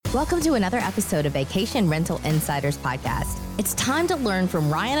Welcome to another episode of Vacation Rental Insiders Podcast. It's time to learn from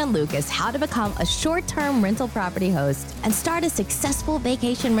Ryan and Lucas how to become a short-term rental property host and start a successful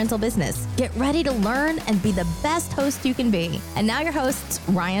vacation rental business. Get ready to learn and be the best host you can be. And now your hosts,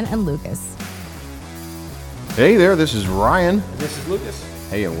 Ryan and Lucas. Hey there, this is Ryan. This is Lucas.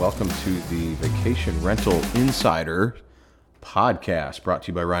 Hey, and welcome to the Vacation Rental Insider Podcast, brought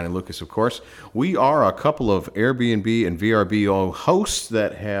to you by Ryan and Lucas, of course. We are a couple of Airbnb and VRBO hosts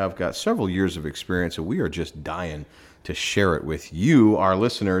that have got several years of experience, and we are just dying to share it with you, our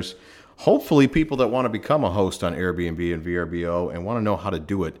listeners. Hopefully, people that want to become a host on Airbnb and VRBO and want to know how to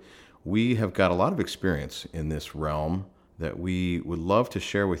do it. We have got a lot of experience in this realm that we would love to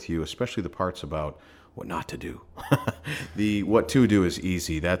share with you, especially the parts about what not to do. The what to do is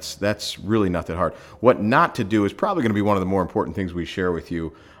easy. That's really not that hard. What not to do is probably going to be one of the more important things we share with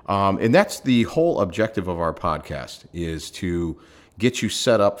you. And that's the whole objective of our podcast, is to get you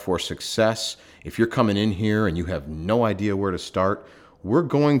set up for success. If you're coming in here and you have no idea where to start, we're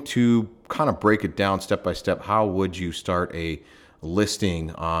going to kind of break it down step by step. How would you start a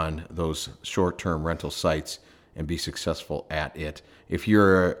listing on those short-term rental sites and be successful at it? If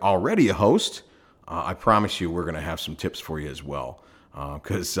you're already a host, I promise you we're going to have some tips for you as well,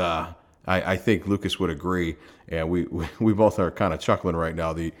 because I think Lucas would agree, and we both are kind of chuckling right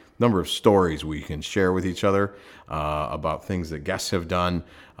now, the number of stories we can share with each other about things that guests have done,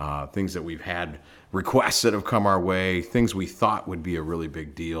 things that we've had, requests that have come our way, things we thought would be a really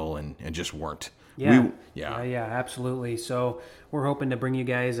big deal and just weren't. Yeah, absolutely. So we're hoping to bring you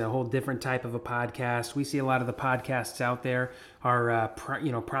guys a whole different type of a podcast. We see a lot of the podcasts out there are,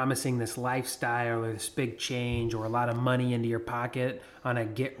 promising this lifestyle or this big change or a lot of money into your pocket on a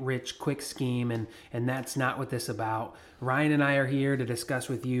get-rich-quick scheme, and that's not what this is about. Ryan and I are here to discuss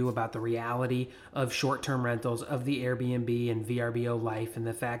with you about the reality of short-term rentals, of the Airbnb and VRBO life, and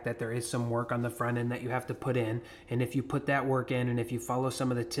the fact that there is some work on the front end that you have to put in. And if you put that work in, and if you follow some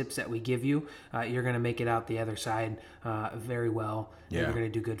of the tips that we give you, you're going to make it out the other side very well. And you're going to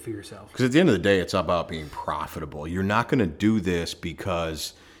do good for yourself. Because at the end of the day, it's about being profitable. You're not going to do this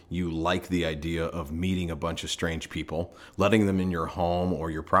because you like the idea of meeting a bunch of strange people, letting them in your home or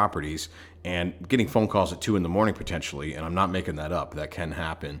your properties, and getting phone calls at 2 a.m. potentially. And I'm not making that up. That can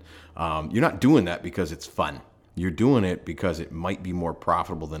happen. You're not doing that because it's fun. You're doing it because it might be more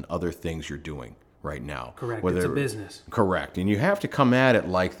profitable than other things you're doing right now. Correct. It's a business. Correct. And you have to come at it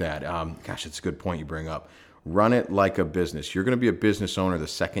like that. Gosh, it's a good point you bring up. Run it like a business. You're going to be a business owner the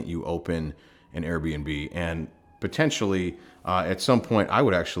second you open an Airbnb. And potentially, at some point, I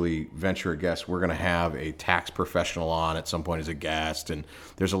would actually venture a guess, we're going to have a tax professional on at some point as a guest. And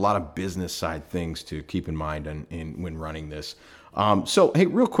there's a lot of business side things to keep in mind when running this. So, hey,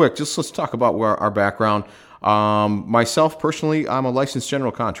 real quick, let's talk about our background. Myself, personally, I'm a licensed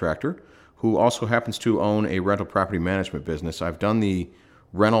general contractor who also happens to own a rental property management business. I've done the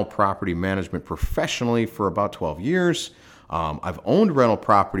rental property management professionally for about 12 years. I've owned rental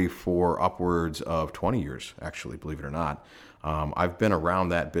property for upwards of 20 years, actually, believe it or not. I've been around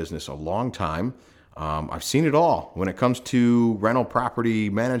that business a long time. I've seen it all when it comes to rental property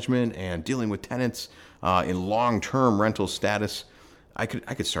management and dealing with tenants in long-term rental status. I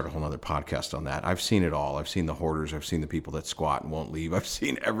could start a whole other podcast on that. I've seen it all. I've seen the hoarders. I've seen the people that squat and won't leave. I've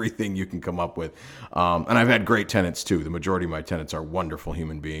seen everything you can come up with. And I've had great tenants too. The majority of my tenants are wonderful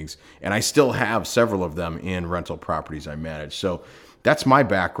human beings. And I still have several of them in rental properties I manage. So that's my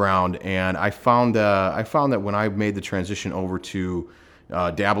background. And I found that when I made the transition over to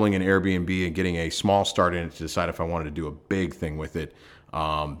dabbling in Airbnb and getting a small start in it to decide if I wanted to do a big thing with it,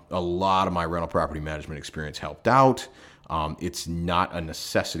 a lot of my rental property management experience helped out. It's not a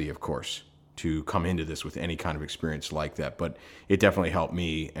necessity, of course, to come into this with any kind of experience like that, but it definitely helped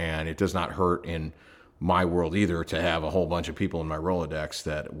me, and it does not hurt in my world either to have a whole bunch of people in my Rolodex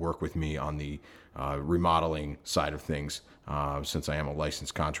that work with me on the remodeling side of things, since I am a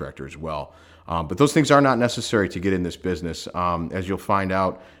licensed contractor as well. But those things are not necessary to get in this business. As you'll find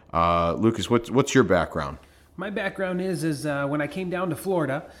out, Lucas, what's your background? My background is when I came down to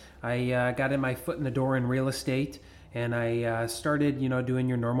Florida, I got in my foot in the door in real estate. And I started, doing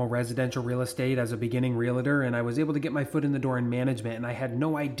your normal residential real estate as a beginning realtor, and I was able to get my foot in the door in management, and I had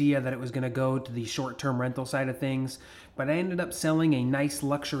no idea that it was going to go to the short-term rental side of things, but I ended up selling a nice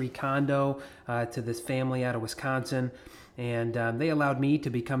luxury condo to this family out of Wisconsin, and they allowed me to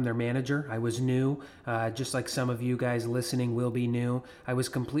become their manager. I was new, just like some of you guys listening will be new. I was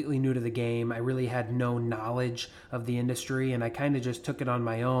completely new to the game. I really had no knowledge of the industry, and I kind of just took it on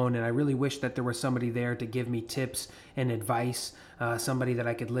my own, and I really wish that there was somebody there to give me tips and advice, somebody that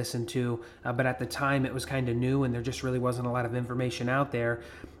I could listen to, but at the time it was kind of new, and there just really wasn't a lot of information out there.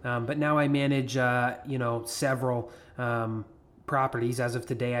 But now I manage, several properties. As of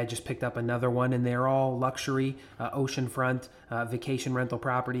today, I just picked up another one, and they're all luxury, oceanfront, vacation rental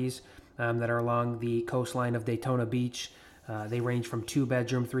properties that are along the coastline of Daytona Beach. They range from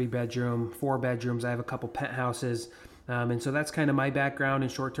 2-bedroom, 3-bedroom, 4 bedrooms. I have a couple penthouses. And so that's kind of my background in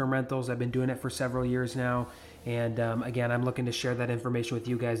short-term rentals. I've been doing it for several years now. And again, I'm looking to share that information with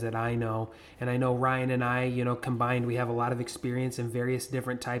you guys that I know. And I know Ryan and I, combined, we have a lot of experience in various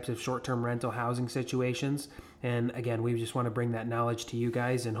different types of short-term rental housing situations. And again, we just want to bring that knowledge to you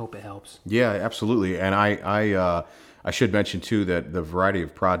guys and hope it helps. Yeah, absolutely. And I should mention too that the variety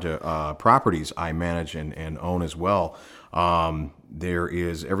of properties I manage and own as well. There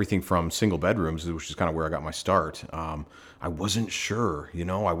is everything from single bedrooms, which is kind of where I got my start. I wasn't sure,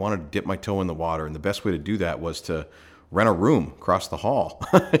 I wanted to dip my toe in the water, and the best way to do that was to rent a room across the hall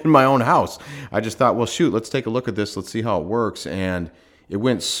in my own house. I just thought, well, shoot, let's take a look at this. Let's see how it works. And it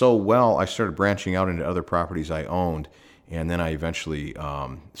went so well, I started branching out into other properties I owned. And then I eventually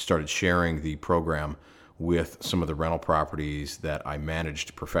started sharing the program with some of the rental properties that I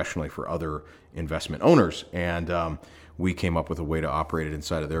managed professionally for other investment owners. And we came up with a way to operate it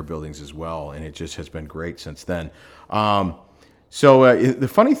inside of their buildings as well. And it just has been great since then. So the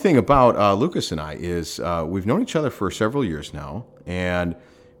funny thing about Lucas and I is we've known each other for several years now. And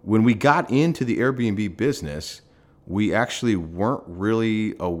when we got into the Airbnb business, we actually weren't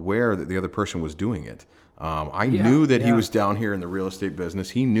really aware that the other person was doing it. I knew that he was down here in the real estate business.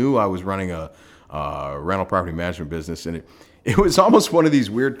 He knew I was running a rental property management business. And it was almost one of these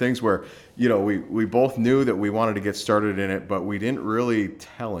weird things where, we both knew that we wanted to get started in it, but we didn't really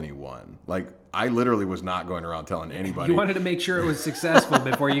tell anyone. Like, I literally was not going around telling anybody. You wanted to make sure it was successful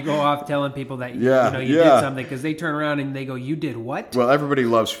before you go off telling people that you did something, because they turn around and they go, "You did what?" Well, everybody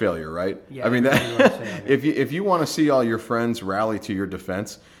loves failure, right? Yeah, I mean, if you want to see all your friends rally to your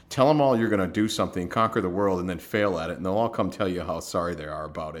defense, tell them all you're going to do something, conquer the world, and then fail at it, and they'll all come tell you how sorry they are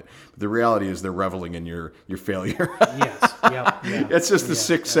about it. But the reality is they're reveling in your failure. Yes. Yep. It's just the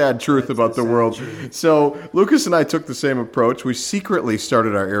sick, sad truth about the world. Truth. So Lucas and I took the same approach. We secretly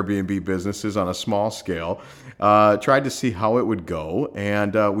started our Airbnb businesses on a small scale, tried to see how it would go,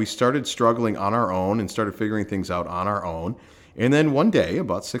 and we started struggling on our own and started figuring things out on our own. And then one day,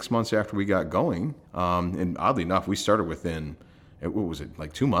 about 6 months after we got going, and oddly enough, we started within... what was it,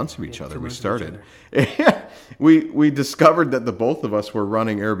 like 2 months of each other? We started. We discovered that the both of us were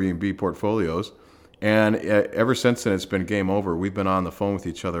running Airbnb portfolios, and ever since then it's been game over. We've been on the phone with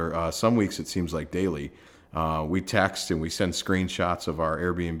each other. Some weeks it seems like daily. We text and we send screenshots of our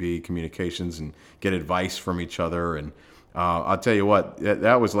Airbnb communications and get advice from each other. And I'll tell you what,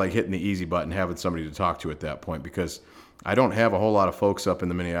 that was like hitting the easy button, having somebody to talk to at that point, because I don't have a whole lot of folks up in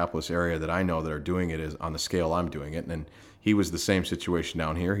the Minneapolis area that I know that are doing it on the scale I'm doing it. And he was the same situation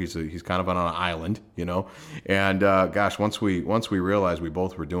down here. He's kind of on an island, And gosh, once we realized we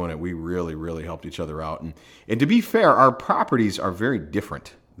both were doing it, we really, really helped each other out. And to be fair, our properties are very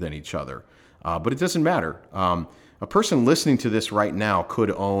different than each other, but it doesn't matter. A person listening to this right now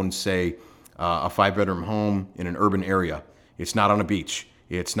could own, say, a 5-bedroom home in an urban area. It's not on a beach.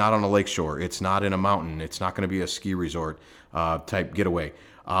 It's not on a lakeshore. It's not in a mountain. It's not going to be a ski resort type getaway.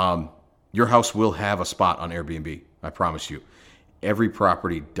 Your house will have a spot on Airbnb. I promise you. Every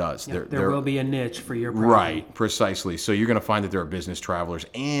property does. Yep, there will be a niche for your property. Right, precisely. So you're going to find that there are business travelers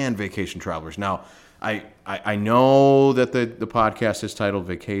and vacation travelers. Now, I know that the podcast is titled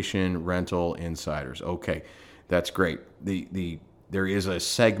Vacation Rental Insiders. Okay, that's great. There is a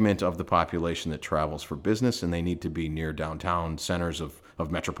segment of the population that travels for business, and they need to be near downtown centers of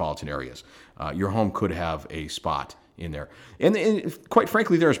metropolitan areas. Your home could have a spot in there. And quite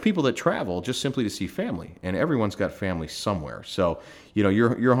frankly, there's people that travel just simply to see family, and everyone's got family somewhere. So,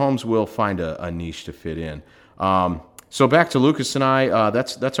 your homes will find a niche to fit in. So back to Lucas and I,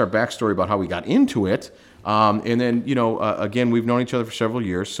 that's our backstory about how we got into it. And then, again, we've known each other for several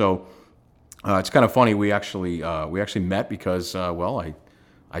years. So it's kind of funny. We actually met because,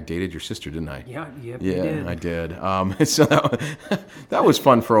 I dated your sister, didn't I? Yeah, you did. Yeah, I did. So that was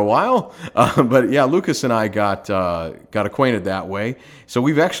fun for a while. But yeah, Lucas and I got acquainted that way. So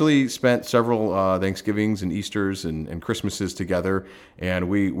we've actually spent several Thanksgivings and Easters and Christmases together. And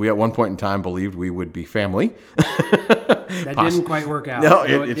we at one point in time believed we would be family. That didn't quite work out. No,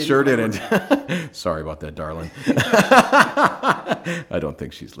 it sure didn't. Sorry about that, darling. I don't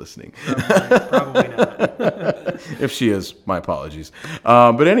think she's listening. Probably not. If she is, my apologies.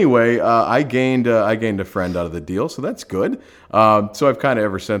 But anyway, I gained a friend out of the deal, so that's good. So I've kind of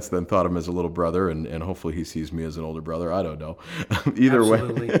ever since then thought of him as a little brother, and hopefully he sees me as an older brother. I don't know.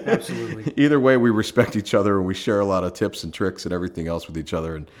 Absolutely. Either way, we respect each other and we share a lot of tips and tricks and everything else with each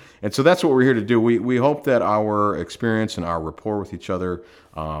other. And so that's what we're here to do. We hope that our experience and our rapport with each other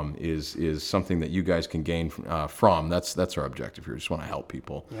is something that you guys can gain from. That's our objective here. We just want to help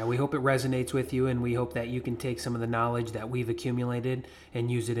people. Yeah, we hope it resonates with you, and we hope that you can take some of the knowledge that we've accumulated and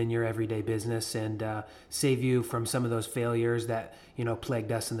use it in your everyday business and save you from some of those failures that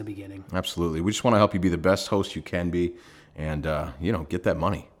plagued us in the beginning. Absolutely. We just want to help you be the best host you can be, and get that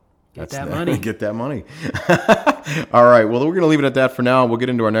money. Get that money. All right. Well, we're going to leave it at that for now. We'll get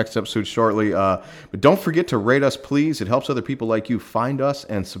into our next episode shortly. But don't forget to rate us, please. It helps other people like you find us,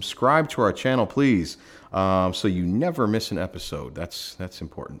 and subscribe to our channel, please, so you never miss an episode. That's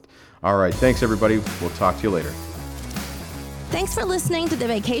important. All right. Thanks, everybody. We'll talk to you later. Thanks for listening to the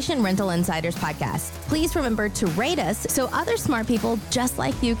Vacation Rental Insiders podcast. Please remember to rate us so other smart people just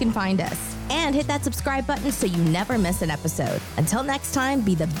like you can find us. And hit that subscribe button so you never miss an episode. Until next time,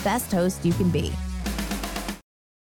 be the best host you can be.